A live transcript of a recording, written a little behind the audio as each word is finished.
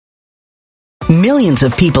Millions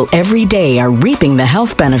of people every day are reaping the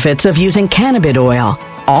health benefits of using cannabis oil,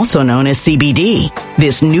 also known as CBD.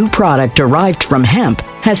 This new product derived from hemp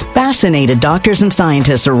has fascinated doctors and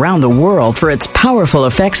scientists around the world for its powerful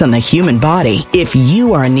effects on the human body. If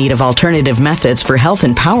you are in need of alternative methods for health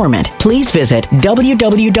empowerment, please visit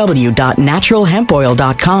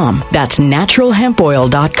www.naturalhempoil.com. That's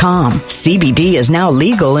naturalhempoil.com. CBD is now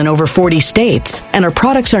legal in over 40 states, and our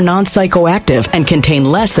products are non-psychoactive and contain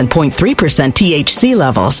less than 0.3% THC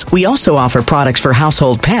levels. We also offer products for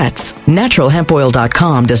household pets.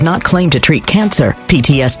 Naturalhempoil.com does not claim to treat cancer,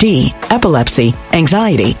 PTSD, epilepsy,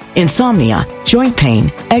 anxiety, insomnia, joint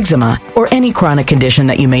pain, eczema, or any chronic condition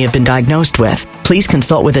that you may have been diagnosed with. Please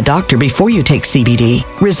consult with a doctor before you take CBD.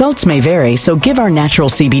 Results may vary, so give our natural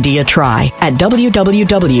CBD a try at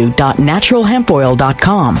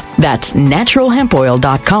www.naturalhempoil.com. That's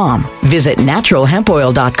naturalhempoil.com. Visit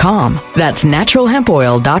naturalhempoil.com. That's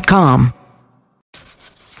naturalhempoil.com.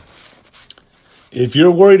 If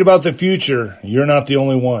you're worried about the future, you're not the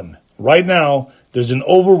only one. Right now, there's an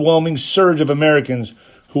overwhelming surge of Americans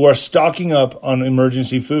who are stocking up on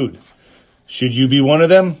emergency food. Should you be one of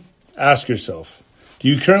them? Ask yourself, do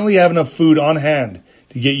you currently have enough food on hand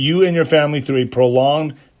to get you and your family through a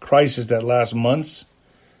prolonged crisis that lasts months?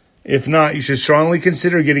 If not, you should strongly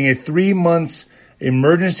consider getting a 3-month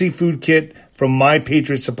emergency food kit from My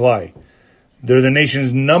Patriot Supply. They're the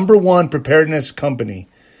nation's #1 preparedness company,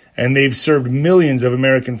 and they've served millions of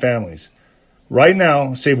American families. Right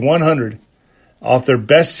now, save $100 off their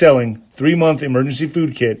best-selling 3-month emergency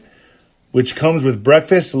food kit, which comes with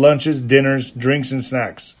breakfast, lunches, dinners, drinks, and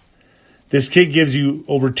snacks. This kit gives you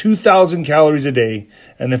over 2,000 calories a day,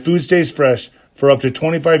 and the food stays fresh for up to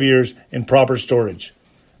 25 years in proper storage.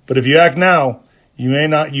 But if you act now, you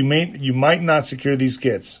might not secure these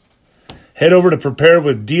kits. Head over to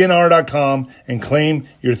preparewithdnr.com and claim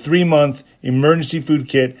your 3-month emergency food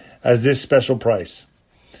kit as this special price.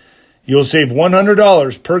 You'll save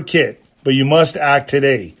 $100 per kit, but you must act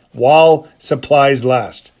today while supplies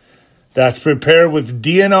last. That's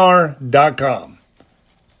preparewithdnr.com.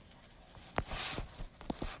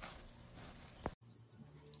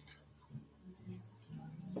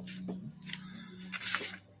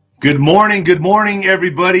 Good morning,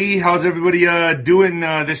 everybody. How's everybody doing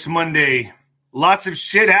this Monday? Lots of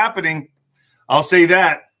shit happening. I'll say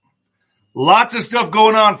that. Lots of stuff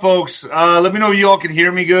going on, folks. Let me know if you all can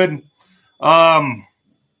hear me good.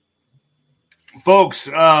 Folks,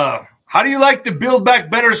 how do you like the Build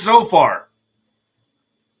Back Better so far?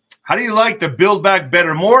 How do you like the Build Back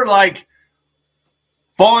Better? More like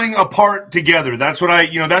falling apart together. That's what I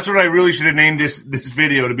really should have named this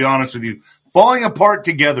video, to be honest with you. Falling apart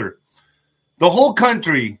together. The whole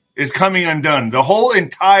country is coming undone. The whole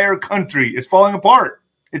entire country is falling apart.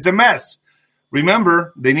 It's a mess.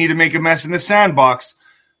 Remember, they need to make a mess in the sandbox.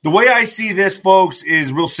 The way I see this, folks,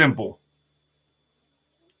 is real simple.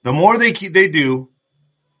 The more they do,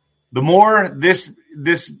 the more this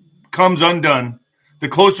comes undone, the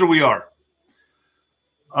closer we are.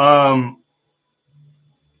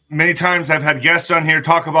 Many times I've had guests on here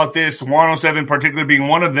talk about this, 107 particularly being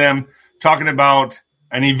one of them, talking about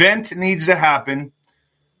an event needs to happen.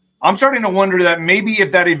 I'm starting to wonder that maybe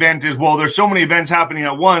if that event is, well, there's so many events happening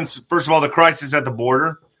at once. First of all, the crisis at the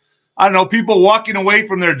border. I don't know, people walking away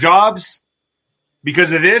from their jobs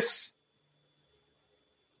because of this.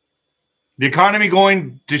 The economy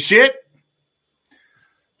going to shit.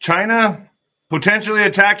 China potentially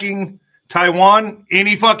attacking Taiwan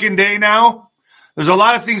any fucking day now. There's a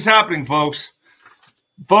lot of things happening, folks.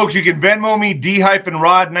 Folks, you can Venmo me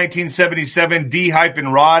D-Rod 1977,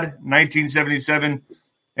 D-Rod 1977.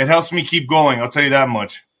 It helps me keep going, I'll tell you that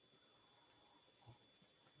much.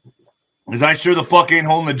 Because I sure the fuck ain't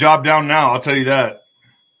holding the job down now, I'll tell you that.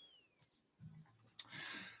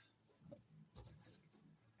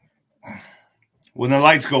 When the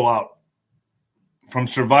lights go out, from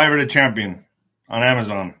Survivor to Champion on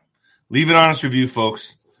Amazon. Leave an honest review,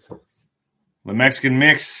 folks. The Mexican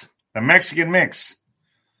Mix.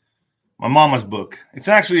 My mama's book. It's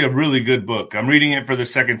actually a really good book. I'm reading it for the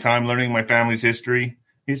second time, learning my family's history.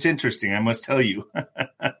 It's interesting, I must tell you.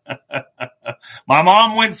 My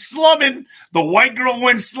mom went slumming. The white girl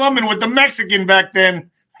went slumming with the Mexican back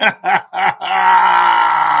then.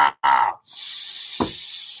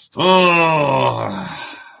 Oh.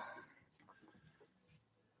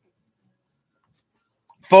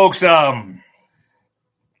 Folks,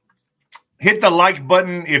 hit the like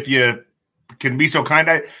button if you can be so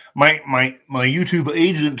kind. My YouTube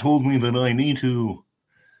agent told me that I need to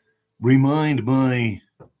remind my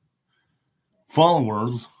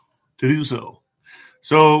followers to do so.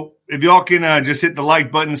 So if y'all can just hit the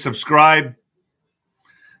like button, subscribe,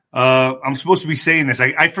 I'm supposed to be saying this.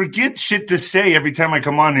 I forget shit to say every time I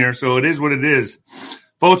come on here, so it is what it is.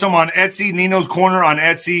 Folks, I'm on Etsy, Nino's Corner on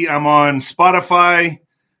Etsy. I'm on Spotify,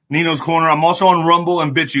 Nino's Corner. I'm also on Rumble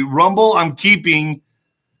and BitChute. Rumble I'm keeping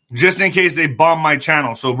just in case they bomb my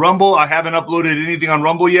channel. So Rumble, I haven't uploaded anything on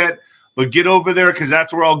Rumble yet, but get over there because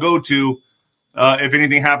that's where I'll go to if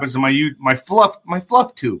anything happens to my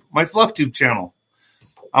fluff tube channel.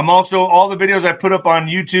 I'm also, all the videos I put up on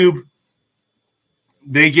YouTube,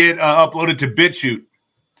 they get uploaded to BitChute.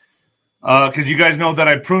 Because you guys know that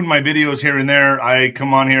I prune my videos here and there. I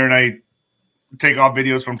come on here and I take off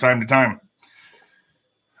videos from time to time.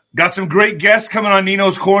 Got some great guests coming on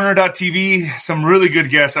Nino's Corner.tv. Some really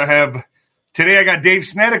good guests. Today I got Dave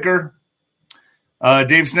Snedeker.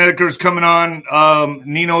 Dave Snedeker's coming on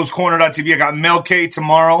Nino's Corner.tv. I got Mel K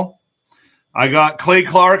tomorrow. I got Clay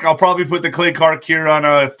Clark. I'll probably put the Clay Clark here on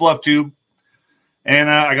FluffTube.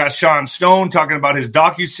 And I got Sean Stone talking about his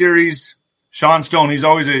docuseries. Sean Stone,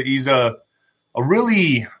 he's a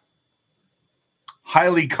really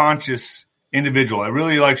highly conscious individual. I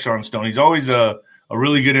really like Sean Stone. He's always a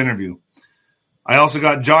really good interview. I also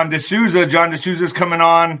got John D'Souza. John D'Souza's coming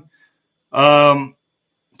on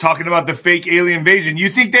talking about the fake alien invasion. You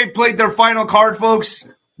think they've played their final card, folks?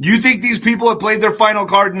 You think these people have played their final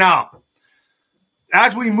card? Now,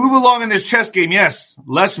 as we move along in this chess game, yes,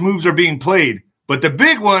 less moves are being played. But the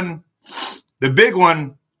big one,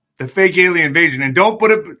 the fake alien invasion. And don't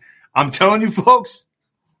put it, I'm telling you folks,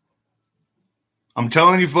 don't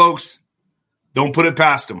put it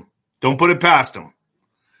past them. Don't put it past them.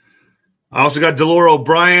 I also got Delora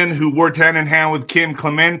O'Brien, who worked hand in hand with Kim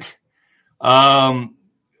Clement,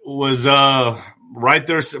 was right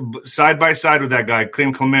there side by side with that guy,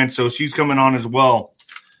 Kim Clement. So she's coming on as well.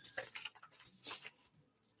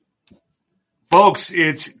 Folks,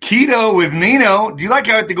 it's Keto with Nino. Do you like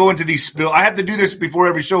how I have to go into these spill? I have to do this before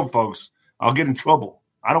every show, folks. I'll get in trouble.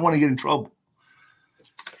 I don't want to get in trouble.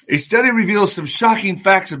 A study reveals some shocking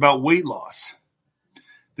facts about weight loss.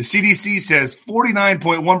 The CDC says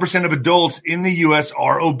 49.1% of adults in the U.S.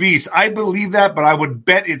 are obese. I believe that, but I would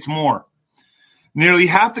bet it's more. Nearly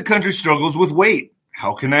half the country struggles with weight.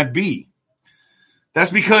 How can that be?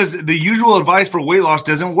 That's because the usual advice for weight loss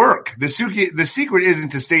doesn't work. The secret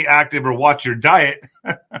isn't to stay active or watch your diet.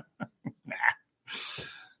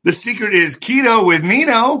 The secret is keto with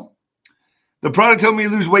Nino. The product helped me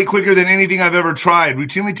lose weight quicker than anything I've ever tried.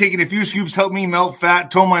 Routinely taking a few scoops helped me melt fat,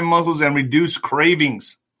 tone my muscles, and reduce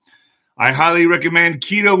cravings. I highly recommend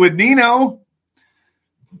keto with Nino.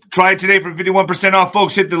 Try it today for 51% off,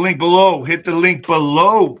 folks. Hit the link below.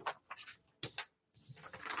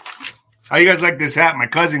 How you guys like this hat? My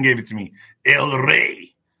cousin gave it to me. El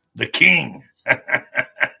Rey, the king.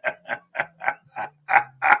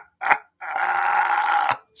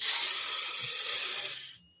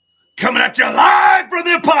 Coming at you live from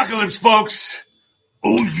the apocalypse, folks.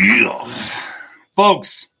 Oh, yeah.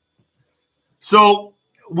 Folks, so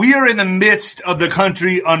we are in the midst of the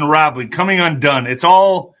country unraveling, coming undone. It's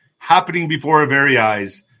all happening before our very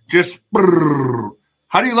eyes. How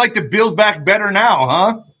do you like to build back better now,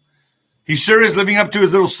 huh? He sure is living up to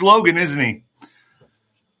his little slogan, isn't he?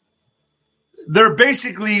 They're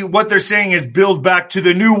basically, what they're saying is build back to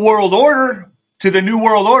the new world order.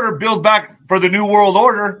 Build back for the new world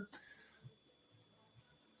order.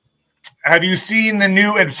 Have you seen the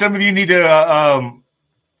new, and some of you need to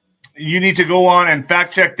go on and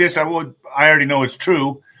fact check this. I already know it's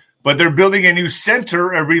true, but they're building a new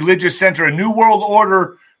center, a religious center, a new world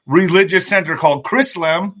order religious center called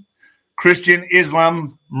Chrislam. Christian,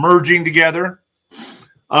 Islam merging together.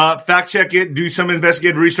 Fact check it. Do some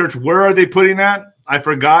investigative research. Where are they putting that? I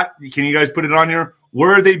forgot. Can you guys put it on here?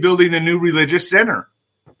 Where are they building the new religious center?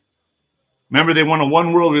 Remember, they want a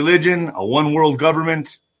one world religion, a one world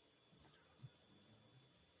government.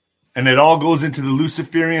 And it all goes into the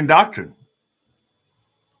Luciferian doctrine.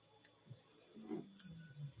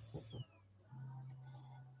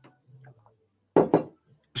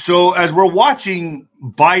 So as we're watching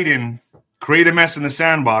Biden create a mess in the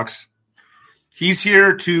sandbox, he's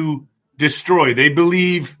here to destroy. They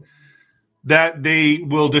believe that they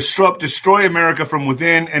will destroy America from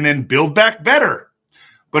within and then build back better.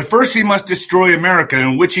 But first he must destroy America,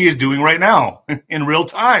 in which he is doing right now in real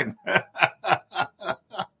time.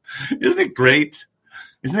 Isn't it great?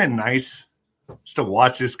 Isn't it nice just to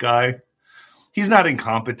watch this guy? He's not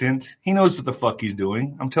incompetent. He knows what the fuck he's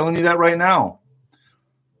doing. I'm telling you that right now.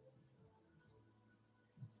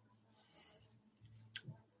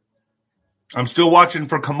 I'm still watching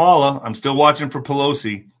for Kamala. I'm still watching for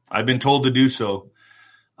Pelosi. I've been told to do so.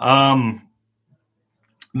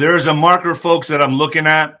 There's a marker, folks, that I'm looking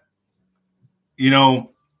at. You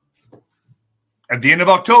know, at the end of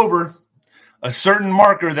October, a certain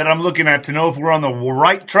marker that I'm looking at to know if we're on the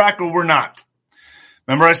right track or we're not.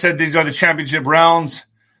 Remember I said these are the championship rounds.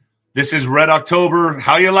 This is Red October.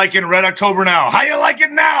 How you liking Red October now? How you like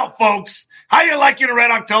it now, folks? How you liking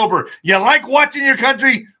Red October? You like watching your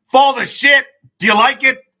country fall to shit? Do you like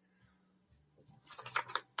it?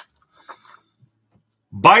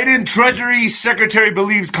 Biden Treasury Secretary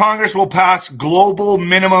believes Congress will pass global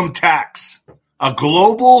minimum tax. A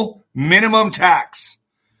global minimum tax.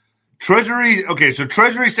 Treasury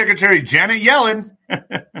Secretary Janet Yellen,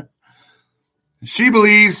 she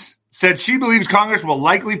believes Congress will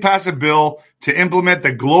likely pass a bill to implement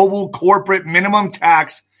the global corporate minimum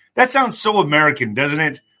tax. That sounds so American, doesn't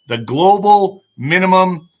it? The global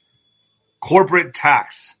minimum corporate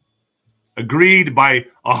tax. Agreed by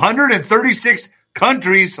 136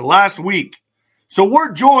 countries last week. So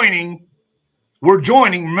we're joining,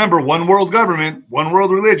 remember, one world government, one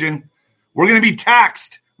world religion. We're going to be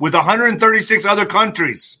taxed with 136 other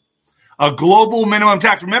countries. A global minimum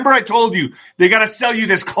tax. Remember I told you they got to sell you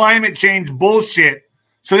this climate change bullshit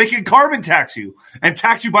so they can carbon tax you and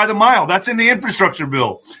tax you by the mile. That's in the infrastructure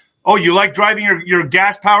bill. Oh, you like driving your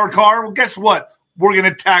gas-powered car? Well, guess what? We're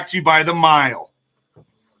going to tax you by the mile.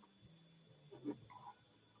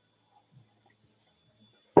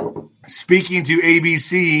 Speaking to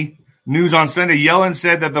ABC News on Sunday, Yellen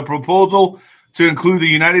said that the proposal to include the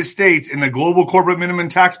United States in the global corporate minimum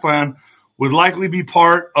tax plan would likely be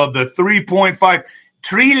part of the $3.5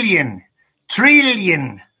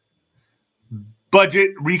 trillion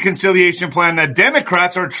budget reconciliation plan that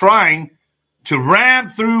Democrats are trying to ram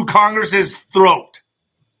through Congress's throat.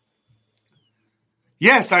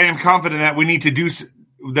 Yes, I am confident that what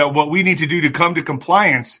we need to do to come to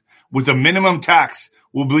compliance with the minimum tax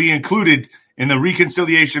will be included in the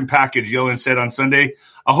reconciliation package, Yellen said on Sunday.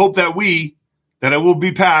 I hope that it will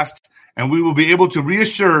be passed and we will be able to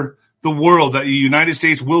reassure the world that the United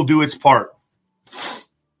States will do its part.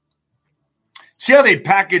 See how they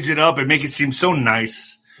package it up and make it seem so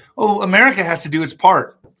nice? Oh, America has to do its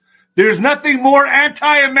part. There's nothing more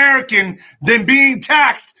anti-American than being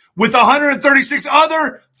taxed with 136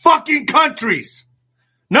 other fucking countries.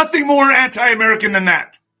 Nothing more anti-American than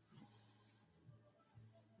that.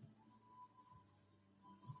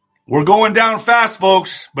 We're going down fast,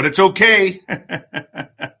 folks, but it's okay.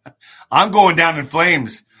 I'm going down in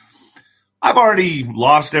flames. I've already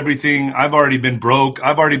lost everything. I've already been broke.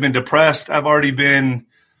 I've already been depressed. I've already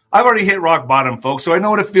hit rock bottom, folks. So I know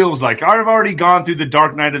what it feels like. I've already gone through the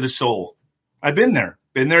dark night of the soul. I've been there,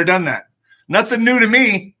 done that. Nothing new to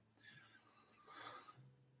me.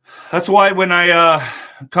 That's why when I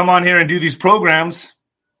come on here and do these programs,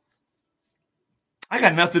 I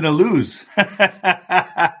got nothing to lose.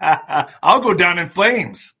 I'll go down in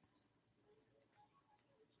flames.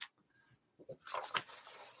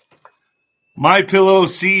 MyPillow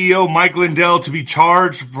CEO Mike Lindell to be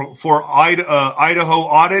charged for Idaho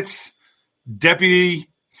audits, Deputy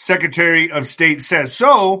Secretary of State says.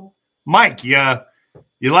 So, Mike, you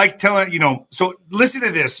like telling, so listen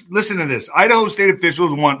to this. Idaho state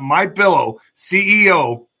officials want MyPillow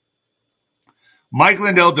CEO Mike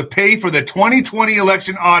Lindell to pay for the 2020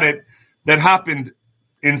 election audit that happened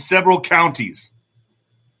in several counties.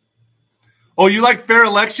 Oh, you like fair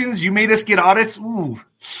elections? You made us get audits? Ooh,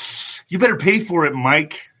 you better pay for it,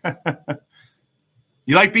 Mike.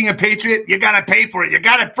 You like being a patriot? You got to pay for it. You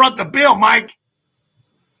got to front the bill, Mike.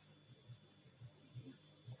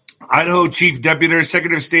 Idaho Chief Deputy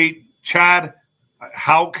Secretary of State Chad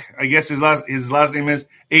Houck, I guess his last name is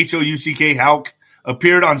Houck, Houck,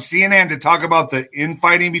 appeared on CNN to talk about the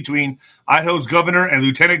infighting between Idaho's governor and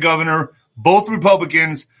lieutenant governor, both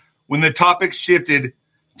Republicans, when the topic shifted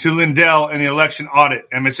to Lindell and the election audit,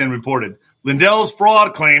 MSN reported. Lindell's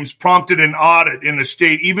fraud claims prompted an audit in the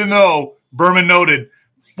state, even though, Berman noted,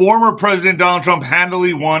 former President Donald Trump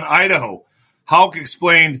handily won Idaho. Houck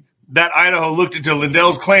explained that Idaho looked into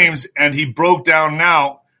Lindell's claims and he broke down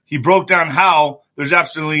how there's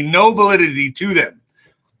absolutely no validity to them.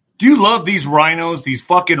 Do you love these rhinos, these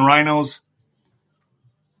fucking rhinos?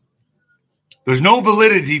 There's no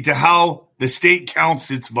validity to how the state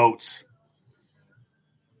counts its votes.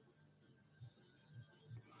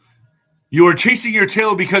 You are chasing your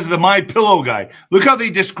tail because of the MyPillow guy. Look how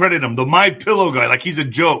they discredit him, the MyPillow guy, like he's a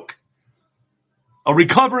joke. A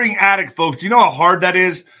recovering addict, folks. Do you know how hard that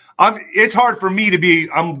is? It's hard for me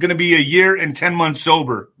I'm going to be a year and 10 months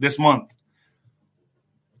sober this month.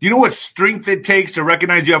 Do you know what strength it takes to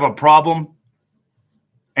recognize you have a problem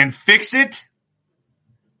and fix it?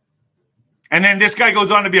 And then this guy goes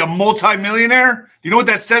on to be a multimillionaire? Do you know what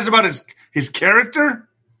that says about his character?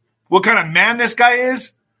 What kind of man this guy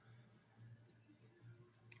is?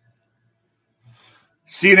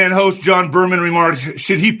 CNN host John Berman remarked,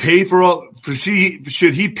 should he pay for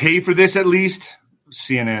this at least?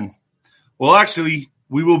 CNN. Well, actually,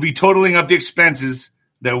 we will be totaling up the expenses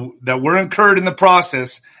that were incurred in the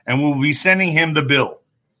process, and we'll be sending him the bill,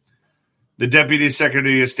 the Deputy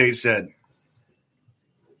Secretary of State said.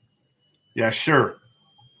 Yeah, sure.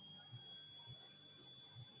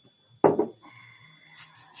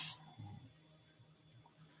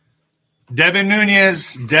 Devin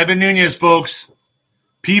Nunes, folks.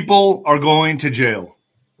 People are going to jail.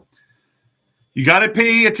 You got to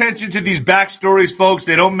pay attention to these backstories, folks.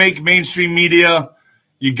 They don't make mainstream media.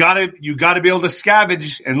 You got to be able to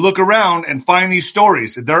scavenge and look around and find these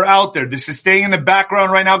stories. They're out there. This is staying in the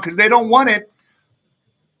background right now because they don't want it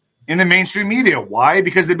in the mainstream media. Why?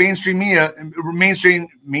 Because the mainstream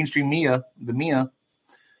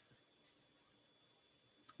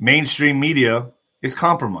media is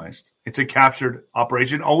compromised. It's a captured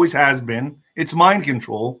operation. Always has been. It's mind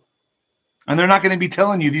control. And they're not going to be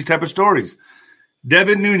telling you these type of stories.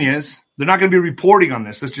 Devin Nunes, they're not going to be reporting on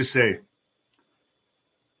this, let's just say.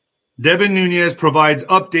 Devin Nunes provides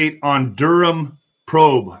update on Durham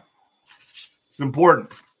probe. It's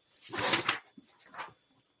important.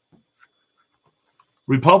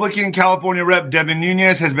 Republican California Rep. Devin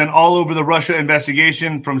Nunes has been all over the Russia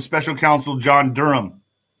investigation from Special Counsel John Durham,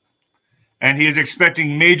 and he is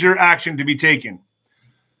expecting major action to be taken.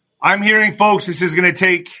 I'm hearing, folks, this is going to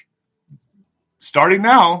take, starting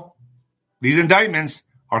now, these indictments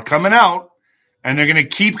are coming out, and they're going to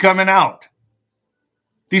keep coming out.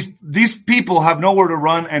 These people have nowhere to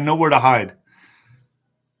run and nowhere to hide.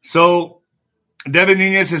 So Devin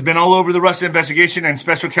Nunes has been all over the Russia investigation and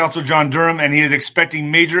Special Counsel John Durham, and he is expecting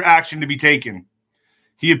major action to be taken.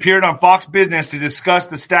 He appeared on Fox Business to discuss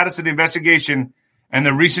the status of the investigation and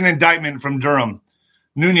the recent indictment from Durham.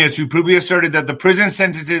 Nunes, who previously asserted that the prison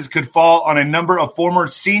sentences could fall on a number of former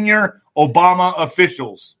senior Obama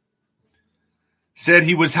officials, said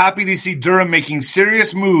he was happy to see Durham making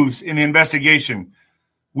serious moves in the investigation.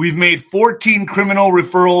 We've made 14 criminal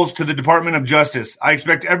referrals to the Department of Justice. I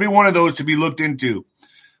expect every one of those to be looked into.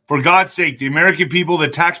 For God's sake, the American people, the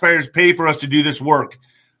taxpayers pay for us to do this work.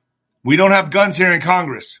 We don't have guns here in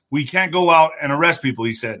Congress. We can't go out and arrest people,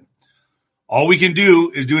 he said. All we can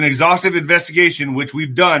do is do an exhaustive investigation, which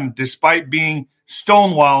we've done despite being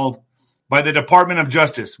stonewalled by the Department of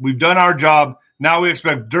Justice. We've done our job. Now we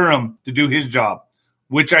expect Durham to do his job,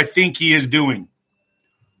 which I think he is doing.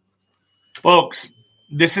 Folks,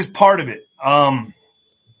 this is part of it.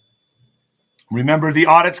 Remember, the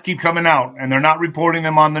audits keep coming out, and they're not reporting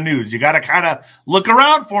them on the news. You got to kind of look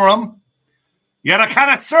around for them. You got to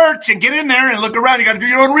kind of search and get in there and look around. You got to do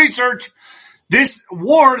your own research. This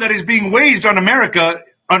war that is being waged on America,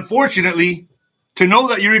 unfortunately, to know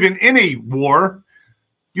that you're even in a war,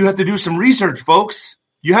 you have to do some research, folks.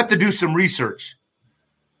 You have to do some research.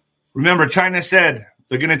 Remember, China said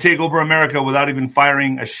they're going to take over America without even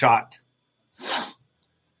firing a shot.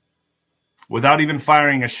 Without even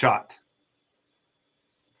firing a shot.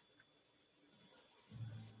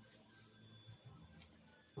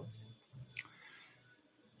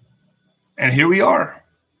 And here we are.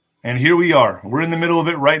 We're in the middle of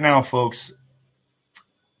it right now, folks.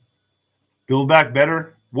 Build back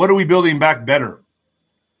better. What are we building back better?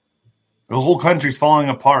 The whole country's falling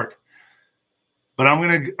apart. But I'm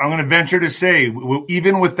gonna venture to say,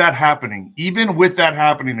 even with that happening,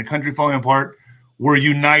 the country falling apart, we're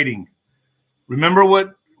uniting. Remember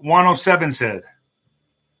what 107 said.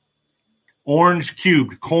 Orange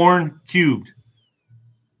cubed, corn cubed.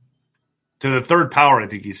 To the third power, I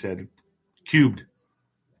think he said. Cubed.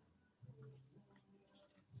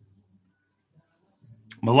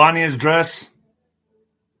 Melania's dress.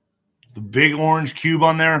 The big orange cube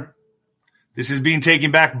on there. This is being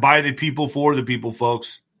taken back by the people for the people,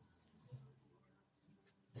 folks.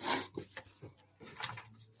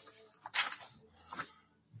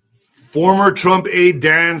 Former Trump aide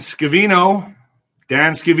Dan Scavino,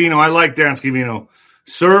 I like Dan Scavino,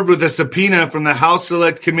 served with a subpoena from the House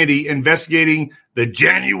Select Committee investigating the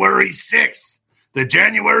January 6th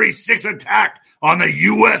attack on the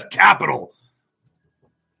U.S. Capitol.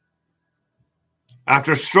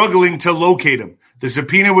 After struggling to locate him, the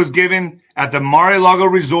subpoena was given at the Mar-a-Lago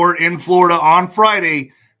Resort in Florida on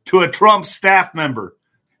Friday to a Trump staff member.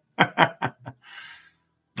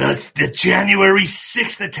 The January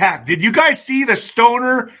 6th attack. Did you guys see the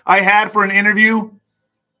stoner I had for an interview?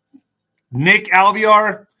 Nick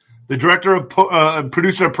Alvear, the director of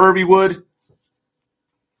producer of Pervy Wood.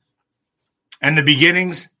 And the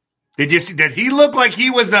beginnings. Did you see? Did he look like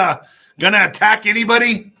he was going to attack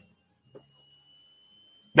anybody?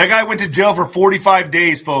 That guy went to jail for 45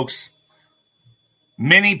 days, folks.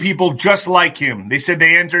 Many people just like him. They said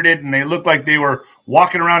they entered it and they looked like they were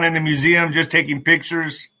walking around in the museum just taking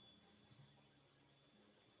pictures.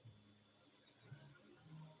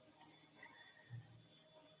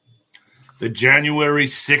 The January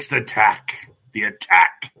 6th attack. The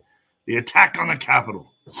attack on the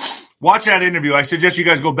Capitol. Watch that interview. I suggest you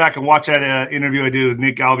guys go back and watch that interview I did with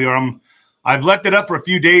Nick Alvear. I've left it up for a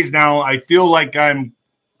few days now. I feel like I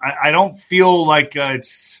don't feel like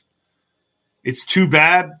it's too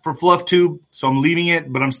bad for FluffTube, so I'm leaving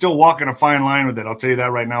it, but I'm still walking a fine line with it. I'll tell you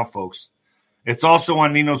that right now, folks. It's also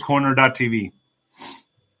on ninoscorner.tv.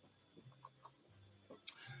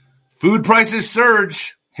 Food prices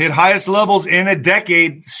surge, hit highest levels in a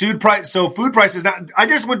decade. Food prices now. I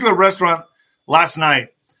just went to a restaurant last night,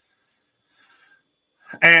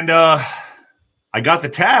 and I got the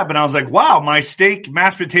tab, and I was like, wow, my steak,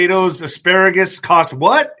 mashed potatoes, asparagus cost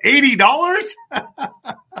what? $80?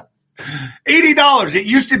 $80. It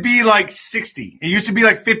used to be like $60. It used to be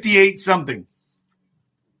like 58 something.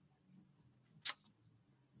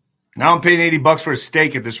 Now I'm paying $80 for a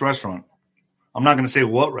steak at this restaurant. I'm not going to say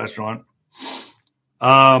what restaurant.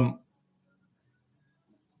 I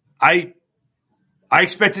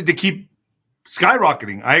expect it to keep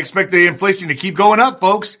skyrocketing. I expect the inflation to keep going up,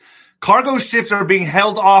 folks. Cargo ships are being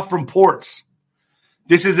held off from ports.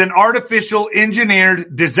 This is an artificial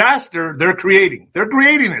engineered disaster they're creating. They're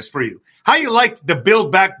creating this for you. How you like the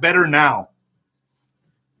Build Back Better now?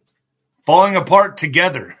 Falling apart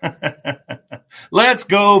together. Let's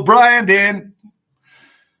go, Brandon.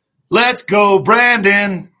 Let's go,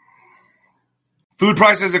 Brandon. Food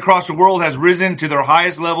prices across the world has risen to their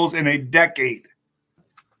highest levels in a decade.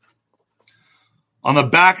 On the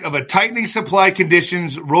back of a tightening supply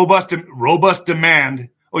conditions, robust demand.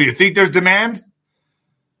 Oh, you think there's demand?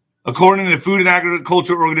 According to the Food and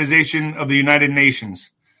Agriculture Organization of the United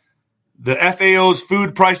Nations. The FAO's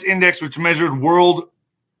Food Price Index, which measured world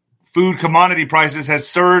food commodity prices, has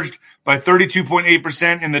surged by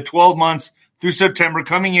 32.8% in the 12 months through September,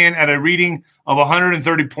 coming in at a reading of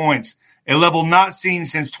 130 points, a level not seen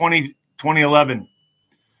since 2011.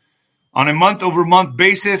 On a month-over-month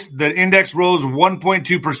basis, the index rose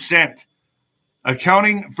 1.2%.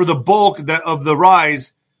 Accounting for the bulk of the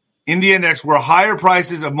rise in the index were higher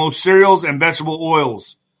prices of most cereals and vegetable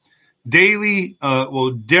oils. Dairy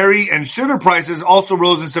and sugar prices also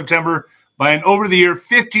rose in September by an over-the-year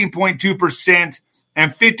 15.2%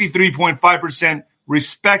 and 53.5%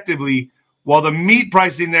 respectively, while the meat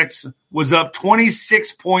price index was up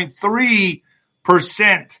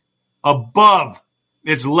 26.3% above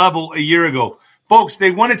its level a year ago. Folks, they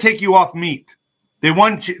want to take you off meat. They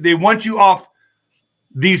want you off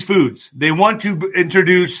these foods. They want to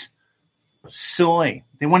introduce soy.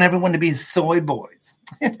 They want everyone to be soy boys.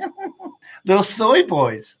 Little soy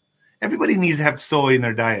boys. Everybody needs to have soy in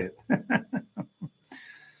their diet.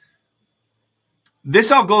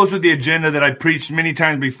 This all goes with the agenda that I preached many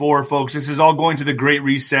times before, folks. This is all going to the Great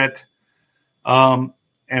Reset. And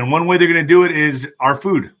one way they're going to do it is our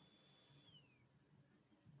food.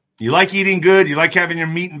 You like eating good? You like having your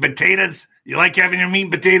meat and potatoes? You like having your meat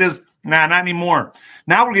and potatoes? Nah, not anymore.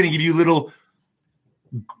 Now we're going to give you little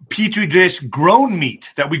Petri dish grown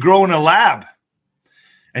meat that we grow in a lab.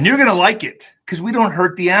 And you're going to like it because we don't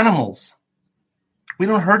hurt the animals. We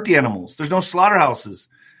don't hurt the animals. There's no slaughterhouses.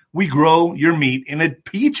 We grow your meat in a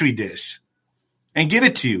Petri dish and give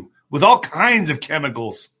it to you with all kinds of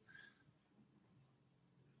chemicals.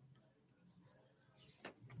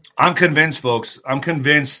 I'm convinced, folks. I'm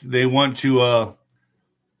convinced they want to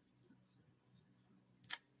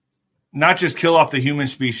not just kill off the human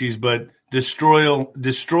species, but destroy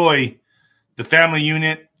the family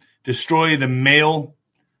unit, destroy the male,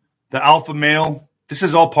 the alpha male. This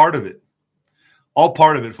is all part of it. All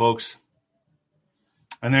part of it, folks.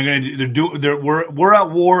 And we're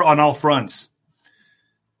at war on all fronts.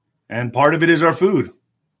 And part of it is our food.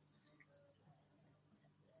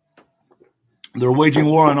 They're waging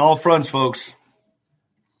war on all fronts, folks.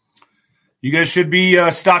 You guys should be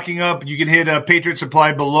stocking up. You can hit Patriot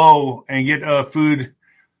Supply below and get food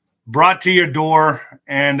brought to your door,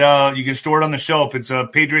 and you can store it on the shelf. It's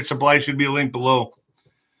Patriot Supply. Should be a link below.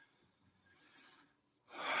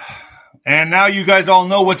 And now you guys all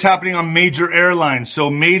know what's happening on major airlines.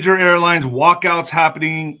 So major airlines, walkouts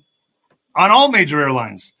happening on all major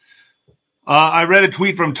airlines. I read a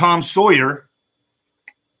tweet from Tom Sawyer.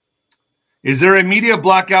 Is there a media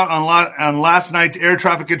blackout on last night's air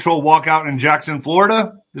traffic control walkout in Jackson,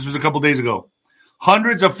 Florida? This was a couple days ago.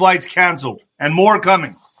 Hundreds of flights canceled and more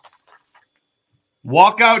coming.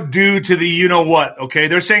 Walkout due to the you-know-what, okay?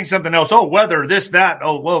 They're saying something else. Oh, weather, this, that.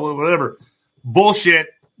 Oh, well, whatever. Bullshit.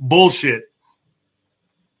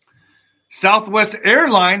 Southwest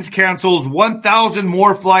Airlines cancels 1,000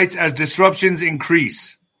 more flights as disruptions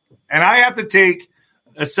increase. And I have to take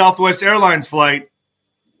a Southwest Airlines flight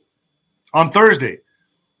on Thursday.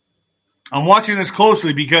 I'm watching this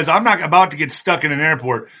closely because I'm not about to get stuck in an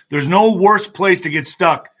airport. There's no worse place to get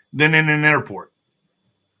stuck than in an airport.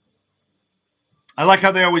 I like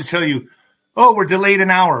how they always tell you, oh, we're delayed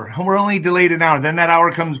an hour. We're only delayed an hour. Then that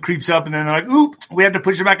hour creeps up, and then they're like, oop, we have to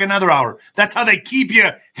push it back another hour. That's how they keep you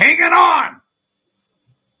hanging on.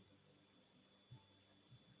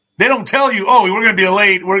 They don't tell you, oh, we're going to be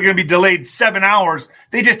delayed. We're going to be delayed 7 hours.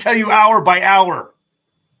 They just tell you hour by hour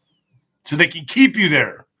so they can keep you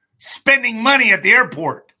there, spending money at the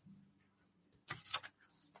airport.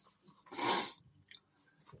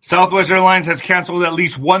 Southwest Airlines has canceled at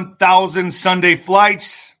least 1,000 Sunday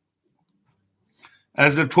flights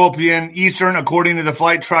as of 12 p.m. Eastern, according to the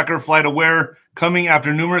flight tracker FlightAware, coming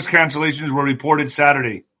after numerous cancellations were reported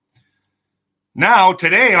Saturday. Now,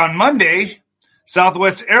 today, on Monday,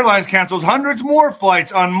 Southwest Airlines cancels hundreds more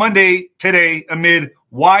flights on Monday today amid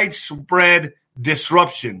widespread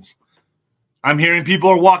disruptions. I'm hearing people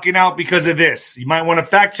are walking out because of this. You might want to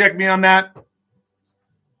fact check me on that.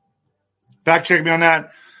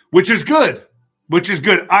 Which is good.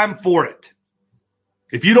 I'm for it.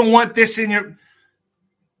 If you don't want this in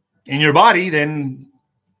your body, then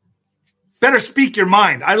better speak your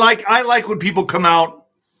mind. I like when people come out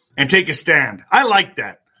and take a stand. I like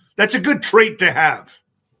that. That's a good trait to have.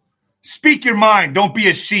 Speak your mind. Don't be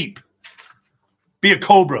a sheep. Be a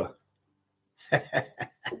cobra.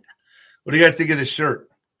 What do you guys think of this shirt?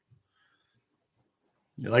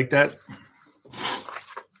 You like that?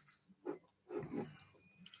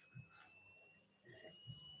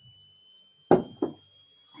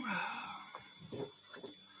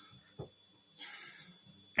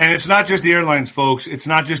 And it's not just the airlines, folks. It's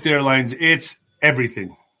not just the airlines. It's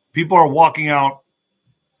everything. People are walking out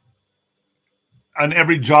on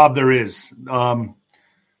every job there is.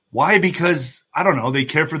 Why? Because, I don't know, they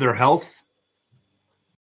care for their health.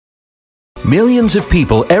 Millions of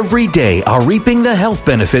people every day are reaping the health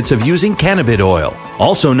benefits of using cannabis oil,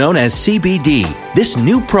 also known as CBD. This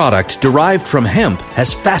new product derived from hemp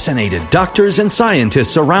has fascinated doctors and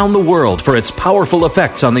scientists around the world for its powerful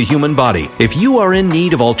effects on the human body. If you are in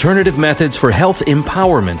need of alternative methods for health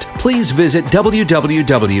empowerment, please visit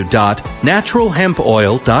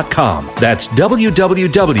www.naturalhempoil.com. That's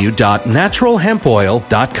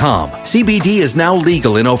www.naturalhempoil.com. CBD is now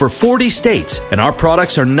legal in over 40 states, and our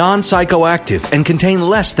products are non-psychoactive and contain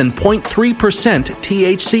less than 0.3%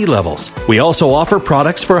 THC levels. We also offer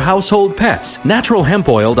products for household pets.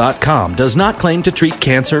 NaturalHempOil.com does not claim to treat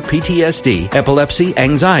cancer, PTSD, epilepsy,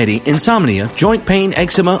 anxiety, insomnia, joint pain,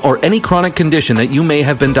 eczema, or any chronic condition that you may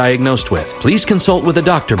have been diagnosed with. Please consult with a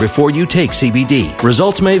doctor before you take CBD.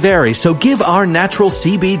 Results may vary, so give our natural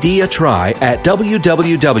CBD a try at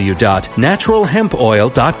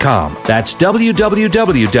www.naturalhempoil.com. That's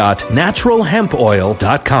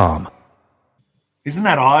www.naturalhempoil.com. Isn't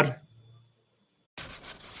that odd?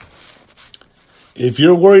 If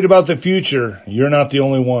you're worried about the future, you're not the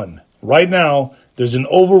only one. Right now, there's an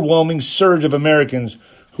overwhelming surge of Americans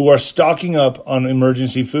who are stocking up on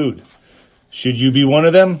emergency food. Should you be one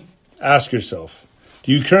of them? Ask yourself,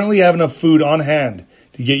 do you currently have enough food on hand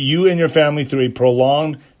to get you and your family through a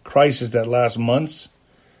prolonged crisis that lasts months?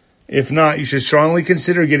 If not, you should strongly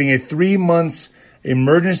consider getting a 3 months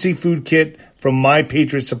emergency food kit from My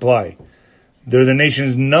Patriot Supply. They're the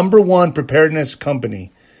nation's #1 preparedness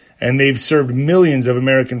company, and they've served millions of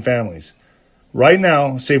American families. Right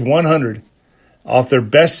now, save $100 off their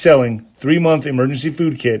best-selling 3-month emergency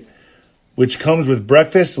food kit, which comes with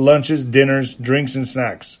breakfast, lunches, dinners, drinks, and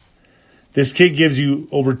snacks. This kit gives you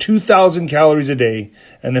over 2,000 calories a day,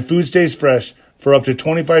 and the food stays fresh for up to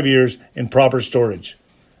 25 years in proper storage.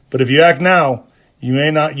 But if you act now, you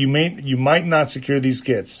might not secure these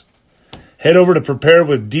kits. Head over to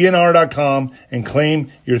preparewithdnr.com and claim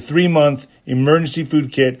your 3-month emergency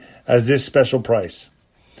food kit as this special price.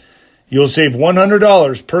 You'll save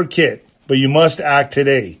 $100 per kit, but you must act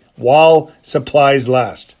today while supplies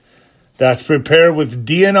last. That's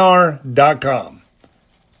preparewithdnr.com.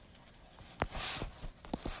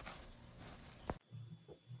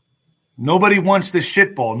 Nobody wants the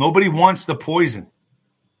shitball. Nobody wants the poison.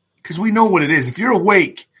 Because we know what it is. If you're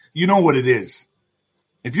awake, you know what it is.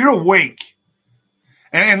 If you're awake,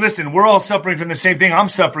 and listen, we're all suffering from the same thing. I'm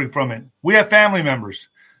suffering from it. We have family members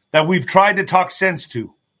that we've tried to talk sense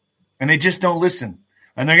to, and they just don't listen.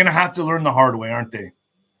 And they're going to have to learn the hard way, aren't they?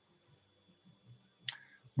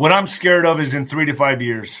 What I'm scared of is in 3 to 5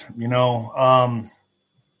 years, the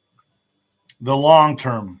long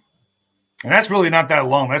term. And that's really not that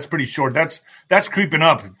long. That's pretty short. That's creeping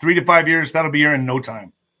up. 3 to 5 years, that'll be here in no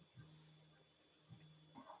time.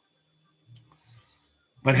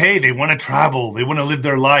 But hey, they want to travel. They want to live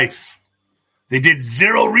their life. They did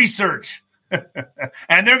zero research.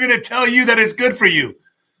 And they're going to tell you that it's good for you.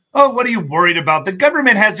 Oh, what are you worried about? The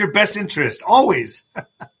government has your best interest, always.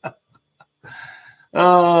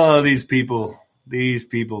 Oh, these people.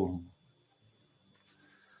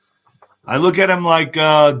 I look at them like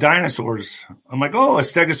dinosaurs. I'm like, oh, a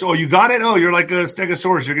stegosaurus. Oh, you got it? Oh, you're like a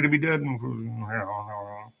stegosaurus. You're going to be dead.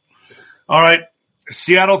 All right.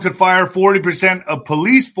 Seattle could fire 40% of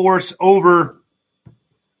police force over.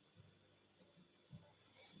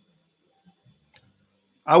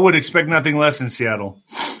 I would expect nothing less in Seattle.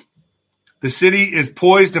 The city is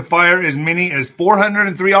poised to fire as many as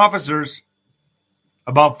 403 officers,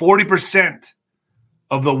 about 40%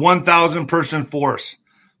 of the 1,000-person force,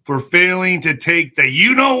 for failing to take the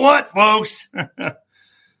you-know-what, folks.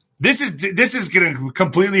 This is going to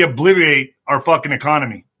completely obliterate our fucking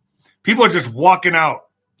economy. People are just walking out.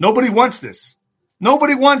 Nobody wants this.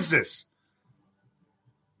 Nobody wants this.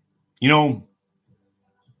 You know,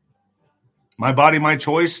 my body, my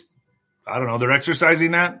choice. I don't know. They're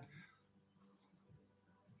exercising that.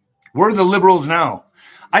 Where are the liberals now?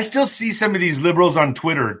 I still see some of these liberals on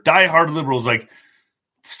Twitter, diehard liberals, like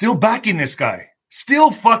still backing this guy. Still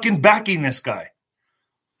fucking backing this guy.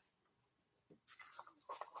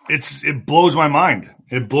 It blows my mind.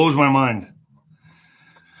 It blows my mind.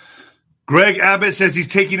 Greg Abbott says he's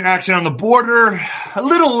taking action on the border. A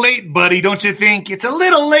little late, buddy, don't you think? It's a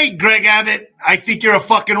little late, Greg Abbott. I think you're a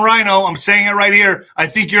fucking rhino. I'm saying it right here. I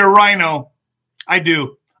think you're a rhino. I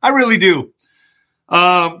do. I really do.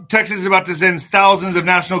 Texas is about to send thousands of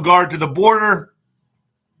National Guard to the border.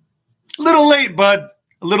 A little late, bud.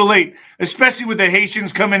 A little late, especially with the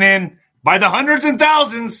Haitians coming in by the hundreds and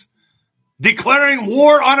thousands, declaring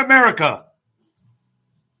war on America.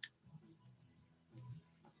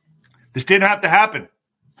 This didn't have to happen.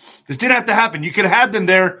 This didn't have to happen. You could have had them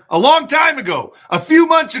there a long time ago, a few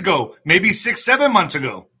months ago, maybe 6-7 months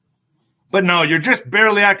ago. But no, you're just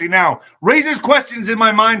barely acting now. Raises questions in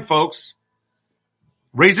my mind, folks.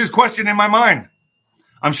 Raises question in my mind.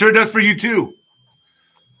 I'm sure it does for you too.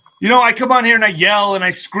 You know, I come on here and I yell and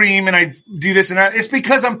I scream and I do this and that. It's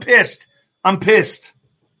because I'm pissed. I'm pissed.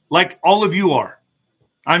 Like all of you are.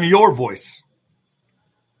 I'm your voice.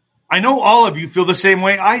 I know all of you feel the same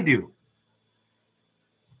way I do.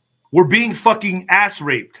 We're being fucking ass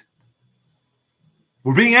raped.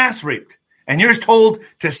 We're being ass raped. And you're told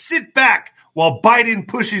to sit back while Biden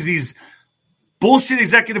pushes these bullshit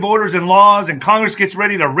executive orders and laws and Congress gets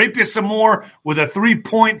ready to rape you some more with a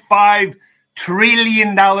 $3.5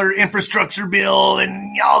 trillion infrastructure bill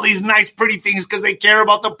and all these nice pretty things because they care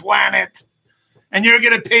about the planet. And you're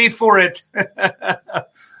going to pay for it.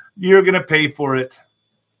 You're going to pay for it.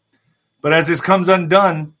 But as this comes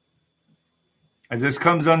undone,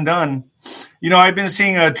 you know, I've been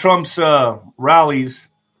seeing Trump's rallies.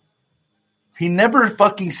 He never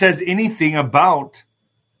fucking says anything about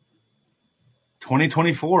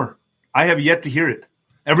 2024. I have yet to hear it.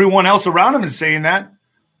 Everyone else around him is saying that.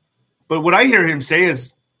 But what I hear him say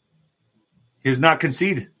is he does not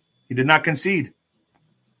concede. He did not concede.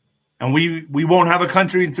 And we won't have a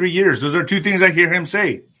country in 3 years. Those are two things I hear him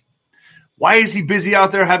say. Why is he busy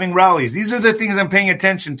out there having rallies? These are the things I'm paying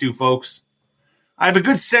attention to, folks. I have a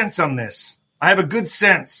good sense on this. I have a good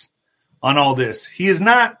sense on all this. He is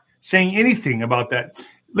not saying anything about that.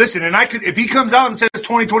 Listen, and if he comes out and says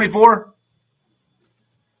 2024,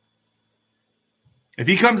 if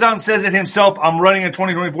he comes out and says it himself, I'm running in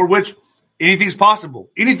 2024, which anything's possible.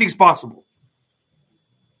 Anything's possible.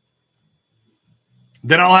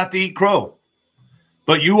 Then I'll have to eat crow.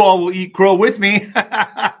 But you all will eat crow with me.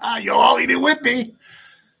 You'll all eat it with me.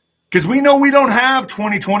 Because we know we don't have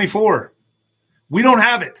 2024. We don't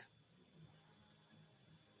have it.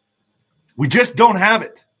 We just don't have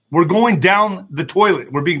it. We're going down the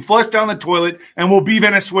toilet. We're being flushed down the toilet, and we'll be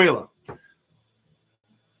Venezuela.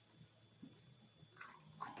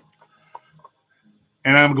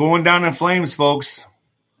 And I'm going down in flames, folks.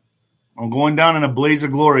 I'm going down in a blaze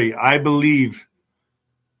of glory. I believe.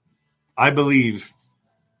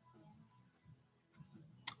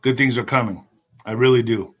 Good things are coming. I really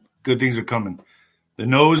do. Good things are coming. The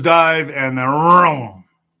nosedive and the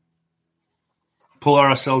pull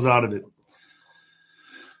ourselves out of it.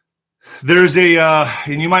 There's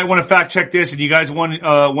and you might want to fact check this, and you guys want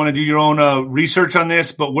to do your own research on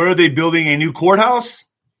this, but where are they building a new courthouse?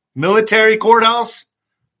 Military courthouse?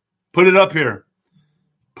 Put it up here.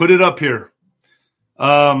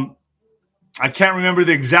 I I can't remember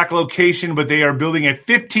the exact location, but they are building a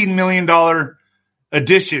 $15 million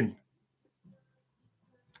addition.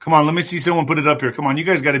 Come on, let me see someone put it up here. Come on, you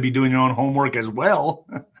guys got to be doing your own homework as well.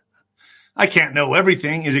 I can't know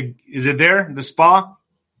everything. Is it there, the spa?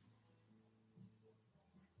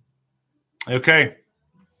 Okay.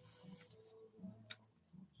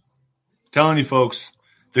 Telling you folks,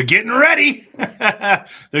 they're getting ready.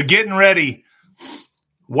 They're getting ready.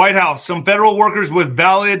 White House, some federal workers with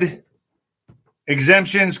valid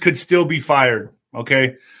exemptions could still be fired.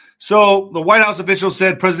 Okay. So the White House official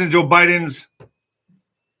said President Joe Biden's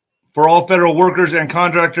for all federal workers and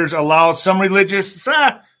contractors allows some religious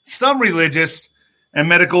and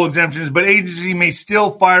medical exemptions, but agency may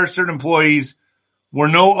still fire certain employees where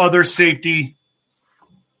no other safety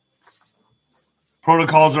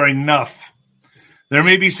protocols are enough. There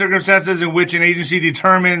may be circumstances in which an agency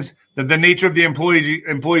determines that the nature of the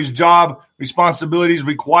employee's job responsibilities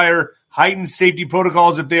require heightened safety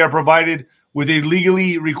protocols if they are provided with a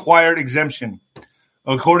legally required exemption,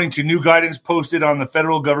 according to new guidance posted on the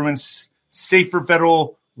federal government's Safer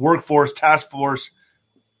Federal Workforce Task Force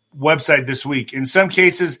website this week. In some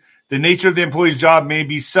cases, the nature of the employee's job may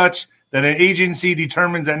be such that an agency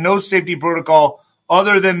determines that no safety protocol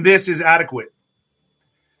other than this is adequate.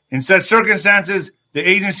 In such circumstances, the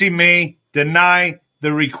agency may deny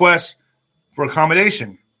the request for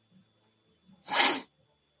accommodation.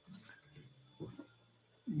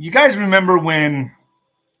 You guys remember when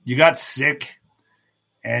you got sick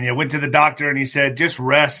and you went to the doctor and he said, just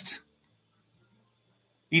rest,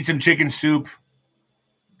 eat some chicken soup,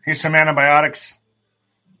 here's some antibiotics.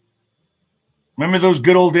 Remember those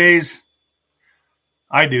good old days?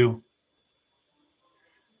 I do.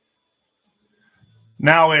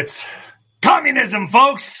 Now it's communism,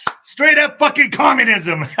 folks. Straight up fucking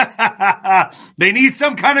communism. They need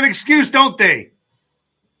some kind of excuse, don't they?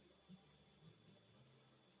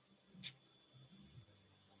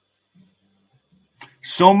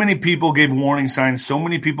 So many people gave warning signs. So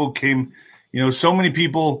many people came, so many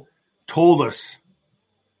people told us,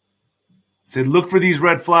 said, look for these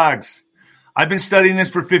red flags. I've been studying this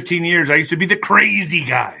for 15 years. I used to be the crazy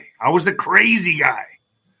guy. I was the crazy guy,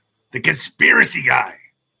 the conspiracy guy.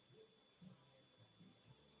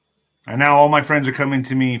 And now all my friends are coming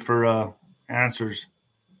to me for answers.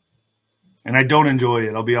 And I don't enjoy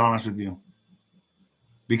it, I'll be honest with you.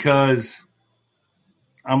 Because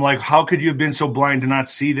I'm like, how could you have been so blind to not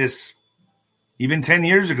see this even 10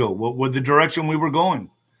 years ago? What was the direction we were going?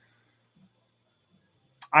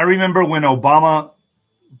 I remember when Barack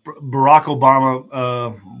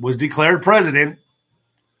Obama was declared president.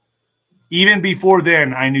 Even before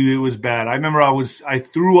then, I knew it was bad. I remember I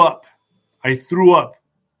threw up. I threw up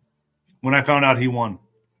when I found out he won.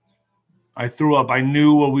 I threw up. I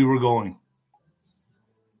knew where we were going.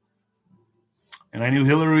 And I knew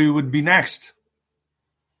Hillary would be next.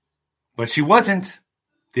 But she wasn't.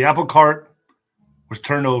 The apple cart was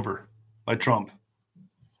turned over by Trump.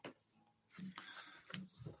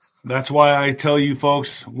 That's why I tell you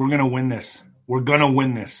folks, we're going to win this. We're going to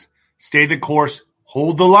win this. Stay the course.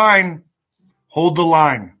 Hold the line. Hold the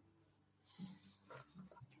line.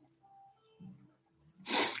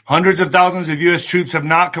 Hundreds of thousands of U.S. troops have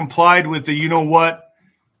not complied with the you-know-what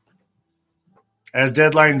as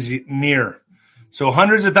deadlines near. So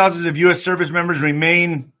hundreds of thousands of U.S. service members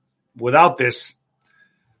remain without this,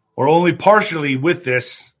 or only partially with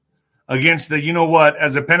this, against the you-know-what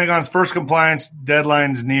as the Pentagon's first compliance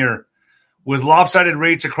deadlines near. With lopsided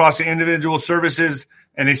rates across the individual services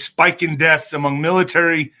and a spike in deaths among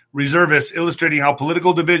military reservists, illustrating how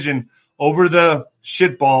political division over the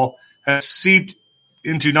shitball has seeped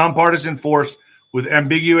into nonpartisan force with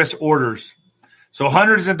ambiguous orders. So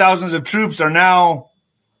hundreds and thousands of troops are now,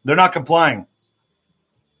 they're not complying.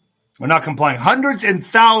 We're not complying. Hundreds and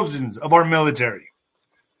thousands of our military.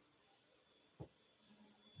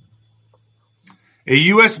 A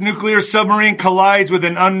U.S. nuclear submarine collides with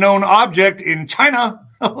an unknown object in China.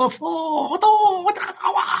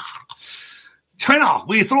 China,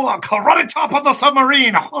 we threw a karate chop at the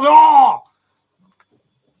submarine.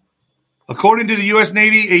 According to the U.S.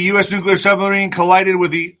 Navy, a U.S. nuclear submarine collided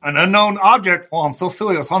with an unknown object. Oh, I'm so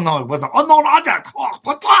serious. Unknown. With an unknown object.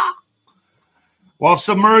 While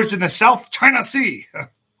submerged in the South China Sea.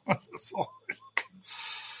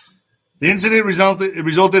 The incident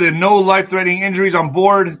resulted in no life-threatening injuries on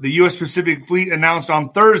board. The U.S. Pacific Fleet announced on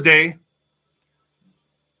Thursday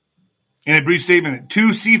in a brief statement that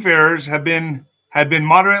 2 seafarers had been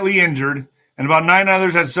moderately injured and about 9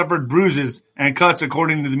 others had suffered bruises and cuts,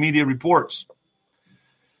 according to the media reports.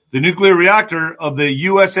 The nuclear reactor of the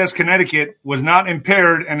USS Connecticut was not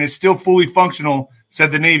impaired and is still fully functional,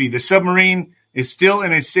 said the Navy. The submarine is still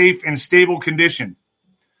in a safe and stable condition.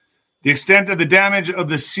 The extent of the damage of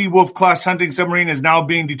the Seawolf-class hunting submarine is now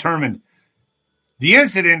being determined. The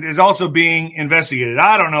incident is also being investigated.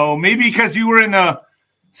 I don't know, maybe because you were in the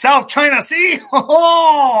South China Sea?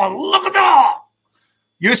 Oh, look at that!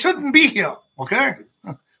 You shouldn't be here, okay?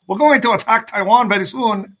 We're going to attack Taiwan very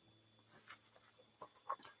soon.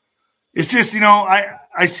 It's just,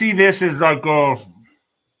 I see this as like,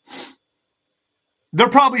 they're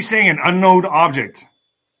probably saying an unknown object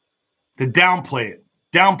to downplay it.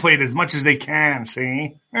 Downplay it as much as they can,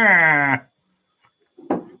 see?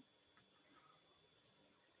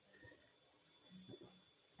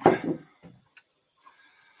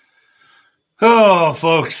 Oh,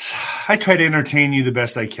 folks, I try to entertain you the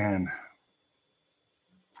best I can.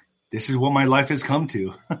 This is what my life has come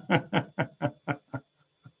to.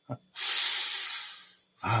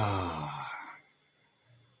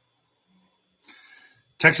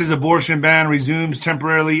 Texas abortion ban resumes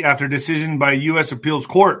temporarily after decision by U.S. Appeals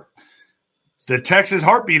Court. The Texas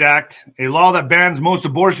Heartbeat Act, a law that bans most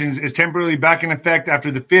abortions, is temporarily back in effect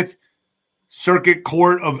after the Fifth Circuit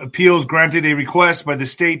Court of Appeals granted a request by the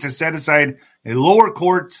state to set aside a lower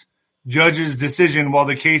court's judge's decision while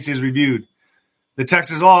the case is reviewed. The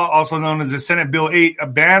Texas law, also known as the Senate Bill 8,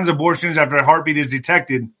 bans abortions after a heartbeat is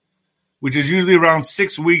detected, which is usually around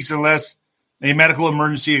 6 weeks unless a medical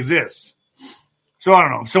emergency exists. So I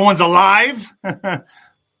don't know. If someone's alive,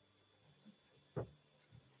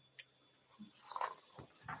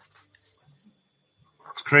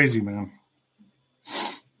 it's crazy, man.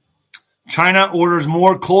 China orders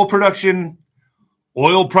more coal production.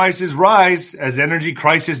 Oil prices rise as energy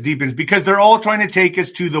crisis deepens because they're all trying to take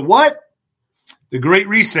us to the what? The Great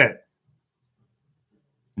Reset.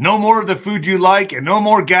 No more of the food you like and no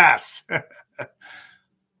more gas.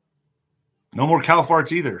 No more cow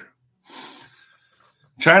farts either.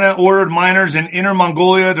 China ordered miners in Inner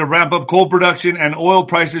Mongolia to ramp up coal production, and oil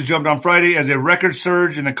prices jumped on Friday as a record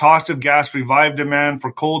surge in the cost of gas revived demand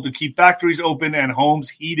for coal to keep factories open and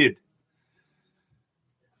homes heated.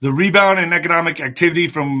 The rebound in economic activity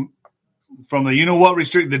from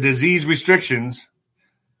the the disease restrictions,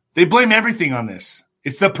 they blame everything on this.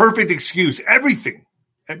 It's the perfect excuse. Everything.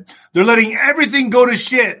 They're letting everything go to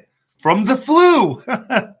shit from the flu.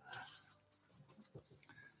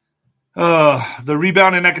 The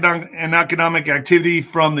rebound in economic activity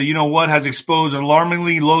from the has exposed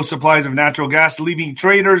alarmingly low supplies of natural gas, leaving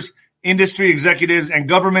traders, industry executives, and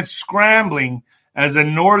governments scrambling as the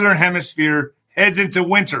northern hemisphere heads into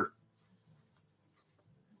winter.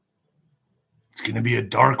 It's going to be a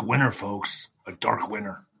dark winter, folks. A dark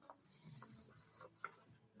winter.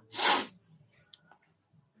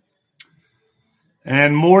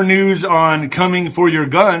 And more news on coming for your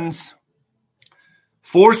guns.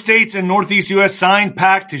 4 states in Northeast U.S. signed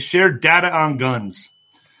pact to share data on guns.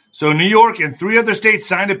 So New York and 3 other states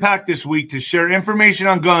signed a pact this week to share information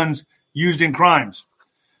on guns used in crimes.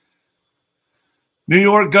 New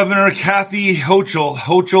York Governor Kathy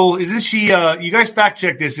Hochul, isn't she, you guys fact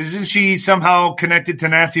check this, isn't she somehow connected to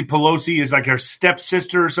Nancy Pelosi, is like her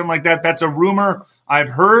stepsister or something like that? That's a rumor I've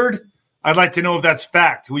heard. I'd like to know if that's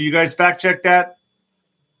fact. Will you guys fact check that?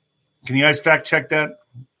 Can you guys fact check that?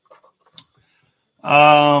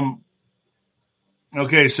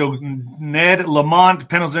 Okay, so Ned Lamont,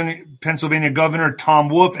 Pennsylvania Governor Tom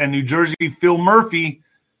Wolf, and New Jersey Phil Murphy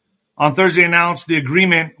on Thursday announced the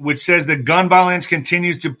agreement which says that gun violence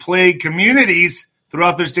continues to plague communities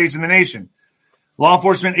throughout their states and the nation. Law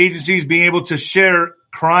enforcement agencies being able to share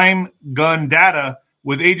crime gun data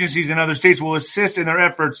with agencies in other states will assist in their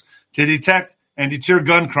efforts to detect and deter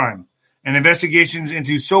gun crime and investigations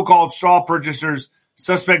into so-called straw purchasers,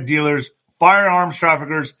 suspect dealers, firearms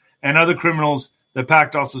traffickers, and other criminals, the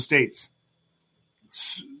pact also states.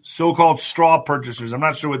 So-called straw purchasers. I'm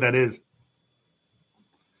not sure what that is.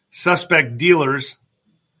 Suspect dealers.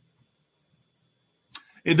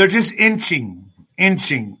 They're just inching,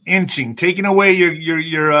 taking away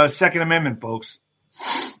your Second Amendment, folks.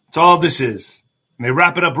 That's all this is. And they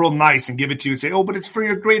wrap it up real nice and give it to you and say, oh, but it's for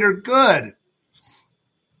your greater good.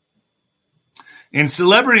 In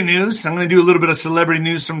celebrity news, I'm going to do a little bit of celebrity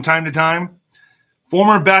news from time to time.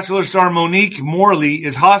 Former Bachelor star Monique Morley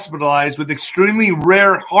is hospitalized with extremely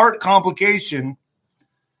rare heart complication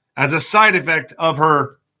as a side effect of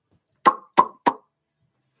her.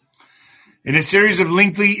 In a series of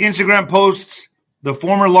lengthy Instagram posts, the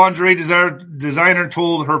former lingerie designer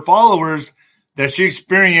told her followers that she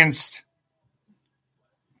experienced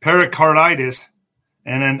pericarditis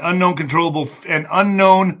and an unknown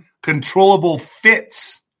controllable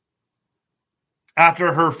fits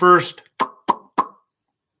after her first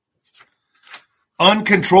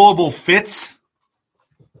uncontrollable fits.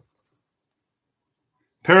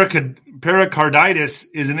 Pericarditis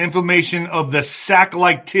is an inflammation of the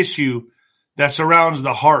sac-like tissue that surrounds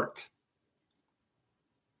the heart,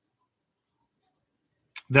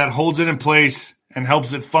 that holds it in place and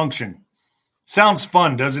helps it function. Sounds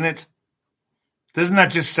fun, doesn't it? Doesn't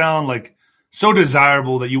that just sound like so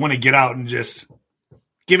desirable that you want to get out and just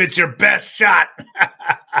give it your best shot?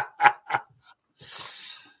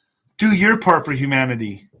 Do your part for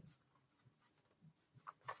humanity.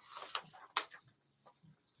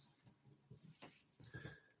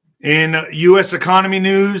 In U.S. economy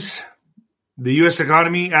news, the U.S.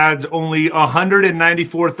 economy adds only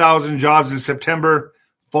 194,000 jobs in September,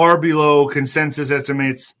 far below consensus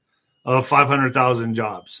estimates of 500,000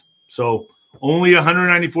 jobs. So only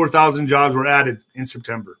 194,000 jobs were added in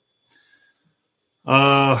September.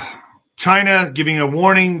 China giving a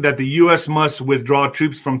warning that the U.S. must withdraw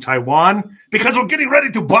troops from Taiwan because we're getting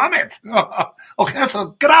ready to bomb it. Okay,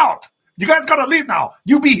 so get out. You guys got to leave now.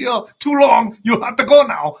 You be here too long. You have to go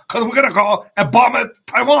now because we're going to go and bomb it,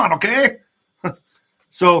 Taiwan, okay?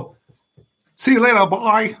 So, see you later.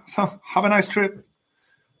 Bye. So, have a nice trip.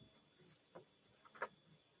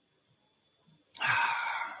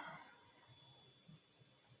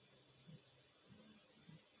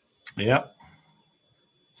 Yep.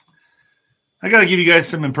 I got to give you guys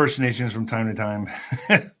some impersonations from time to time.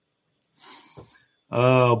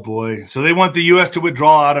 Oh, boy. So they want the U.S. to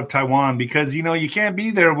withdraw out of Taiwan because, you know, you can't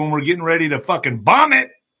be there when we're getting ready to fucking bomb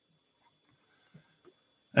it.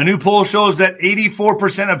 A new poll shows that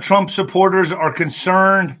 84% of Trump supporters are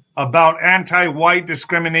concerned about anti-white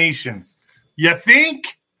discrimination. You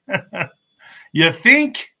think? You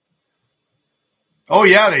think? Oh,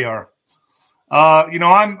 yeah, they are. You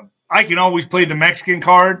know, I can always play the Mexican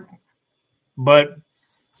card, but,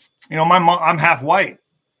 you know, I'm half white.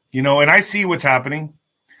 You know, and I see what's happening.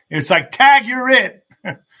 It's like, tag, you're it.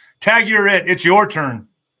 Tag, you're it. It's your turn.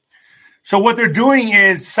 So what they're doing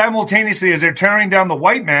is simultaneously as they're tearing down the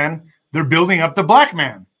white man, they're building up the black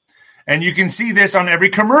man. And you can see this on every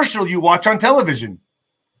commercial you watch on television.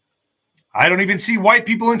 I don't even see white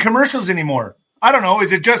people in commercials anymore. I don't know.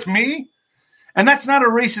 Is it just me? And that's not a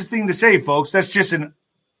racist thing to say, folks. That's just an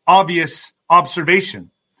obvious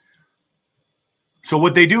observation. So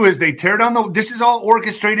what they do is they tear down this is all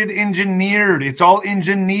orchestrated, engineered. It's all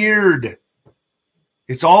engineered.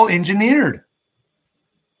 It's all engineered.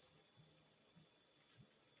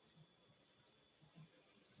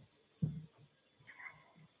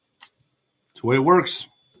 That's the way it works.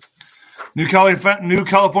 New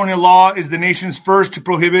California law is the nation's first to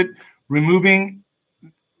prohibit removing.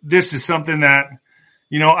 This is something that,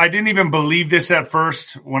 you know, I didn't even believe this at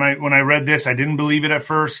first. When I read this, I didn't believe it at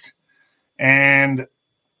first. And,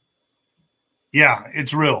 yeah,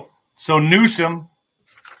 it's real. So Newsom,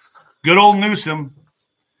 good old Newsom,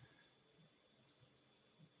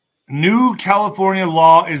 new California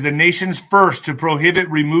law is the nation's first to prohibit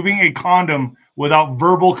removing a condom without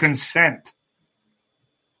verbal consent.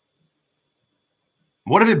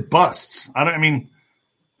 What if it busts? And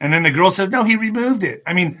then the girl says, no, he removed it.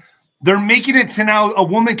 I mean, they're making it to now a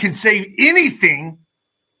woman can say anything.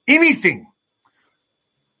 Anything.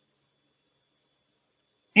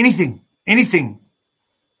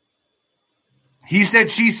 He said,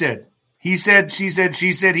 she said. He said, she said,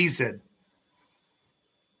 she said, he said.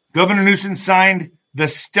 Governor Newsom signed the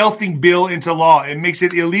stealthing bill into law. It makes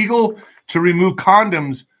it illegal to remove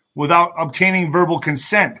condoms without obtaining verbal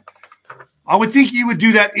consent. I would think you would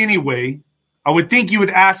do that anyway. I would think you would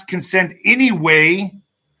ask consent anyway.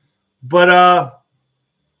 But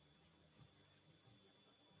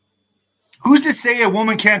who's to say a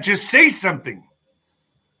woman can't just say something?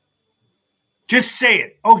 Just say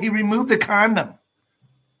it. Oh, he removed the condom.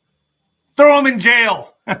 Throw him in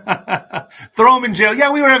jail. Throw him in jail.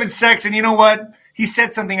 Yeah, we were having sex, and you know what? He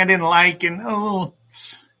said something I didn't like, and I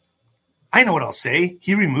know what I'll say.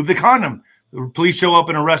 He removed the condom. The police show up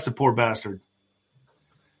and arrest the poor bastard.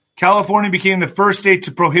 California became the first state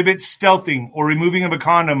to prohibit stealthing or removing of a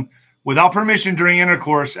condom without permission during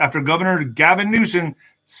intercourse after Governor Gavin Newsom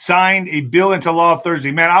signed a bill into law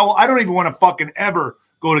Thursday. Man, I don't even want to fucking ever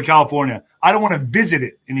go to California. I don't want to visit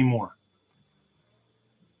it anymore.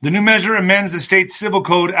 The new measure amends the state's civil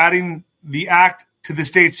code, adding the act to the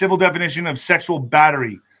state's civil definition of sexual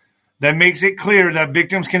battery that makes it clear that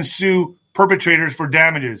victims can sue perpetrators for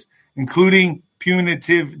damages, including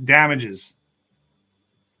punitive damages.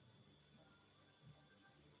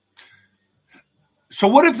 So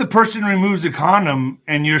what if the person removes the condom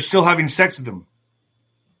and you're still having sex with them?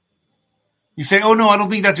 You say, oh, no, I don't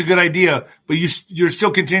think that's a good idea, but you're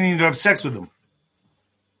still continuing to have sex with them.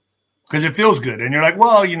 because it feels good. And you're like,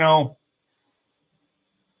 well,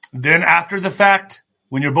 then after the fact,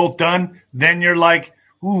 when you're both done, then you're like,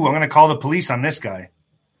 ooh, I'm going to call the police on this guy.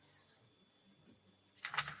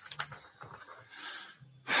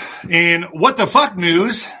 In what the fuck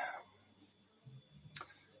news?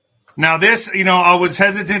 Now this, I was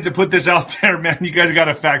hesitant to put this out there, man. You guys got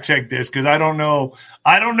to fact check this because I don't know.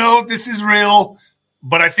 I don't know if this is real,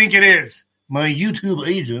 but I think it is. My YouTube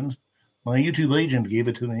agent gave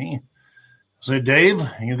it to me. Said, Dave,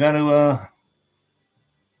 you got to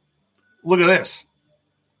look at this.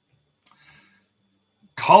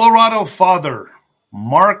 Colorado father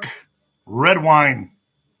Mark Redwine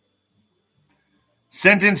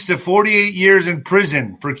sentenced to 48 years in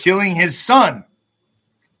prison for killing his son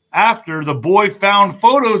after the boy found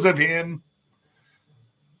photos of him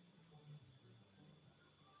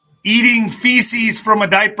eating feces from a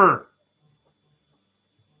diaper.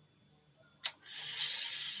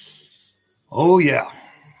 Oh, yeah.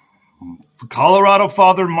 Colorado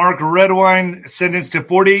father Mark Redwine sentenced to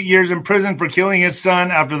 48 years in prison for killing his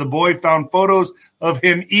son after the boy found photos of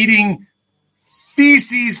him eating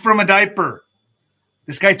feces from a diaper.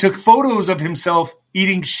 This guy took photos of himself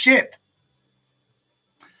eating shit.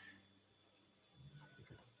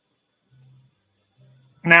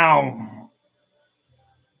 Now,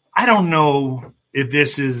 I don't know if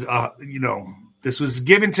this is, this was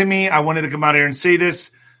given to me. I wanted to come out here and say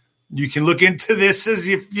this. You can look into this as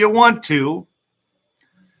if you want to.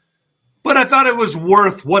 But I thought it was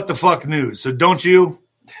worth what the fuck news. So don't you?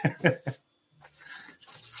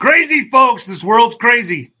 Crazy, folks. This world's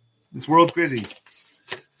crazy.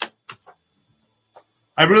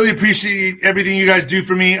 I really appreciate everything you guys do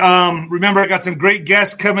for me. Remember, I got some great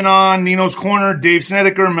guests coming on. Nino's Corner, Dave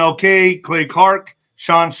Snedeker, Mel K, Clay Clark,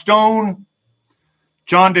 Sean Stone,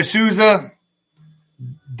 John D'Souza,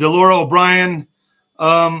 Delora O'Brien.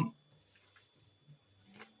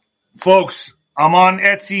 Folks, I'm on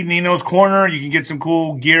Etsy, Nino's Corner. You can get some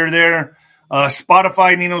cool gear there.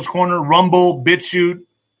 Spotify, Nino's Corner, Rumble, BitChute.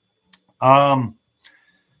 And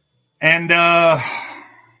if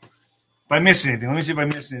I missed anything, let me see if I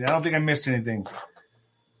missed anything. I don't think I missed anything.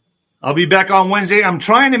 I'll be back on Wednesday. I'm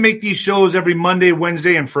trying to make these shows every Monday,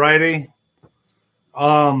 Wednesday, and Friday.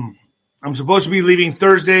 I'm supposed to be leaving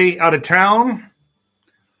Thursday out of town.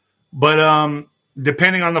 But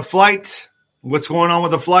depending on the flight, what's going on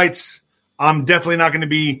with the flights, I'm definitely not going to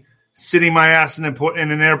be sitting my ass in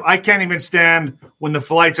an airport. I can't even stand when the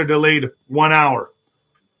flights are delayed 1 hour.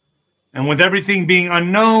 And with everything being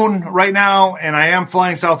unknown right now, and I am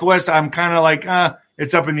flying Southwest, I'm kind of like,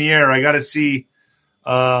 it's up in the air. I got to see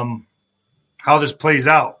how this plays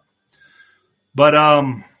out. But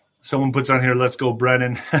someone puts on here, let's go,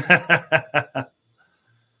 Brennan.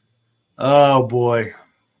 Oh, boy.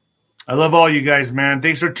 I love all you guys, man.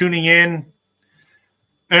 Thanks for tuning in.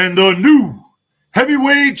 And the new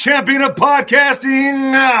heavyweight champion of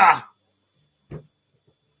podcasting.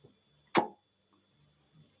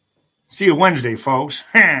 See you Wednesday, folks.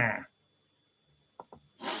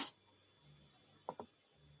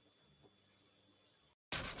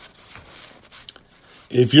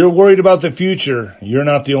 If you're worried about the future, you're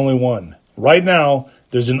not the only one. Right now,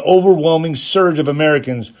 there's an overwhelming surge of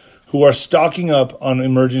Americans who are stocking up on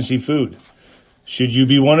emergency food. Should you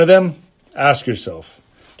be one of them? Ask yourself,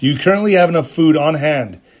 do you currently have enough food on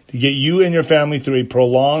hand to get you and your family through a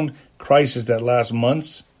prolonged crisis that lasts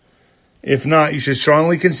months? If not, you should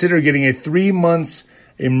strongly consider getting a 3-month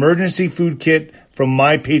emergency food kit from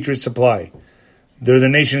My Patriot Supply. They're the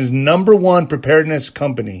nation's #1 preparedness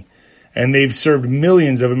company, and they've served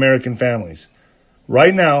millions of American families.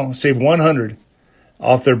 Right now, save $100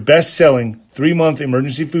 off their best-selling 3-month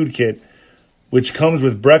emergency food kit, which comes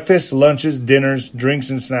with breakfast, lunches, dinners,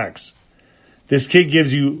 drinks, and snacks. This kit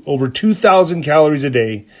gives you over 2,000 calories a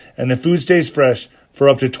day, and the food stays fresh for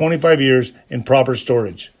up to 25 years in proper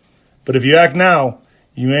storage. But if you act now,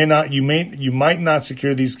 you might not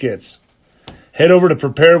secure these kits. Head over to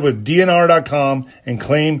preparewithdnr.com and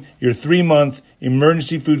claim your 3-month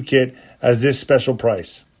emergency food kit as this special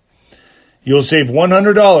price. You'll save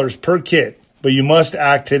 $100 per kit, but you must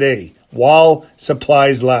act today while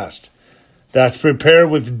supplies last. That's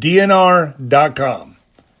preparewithdnr.com.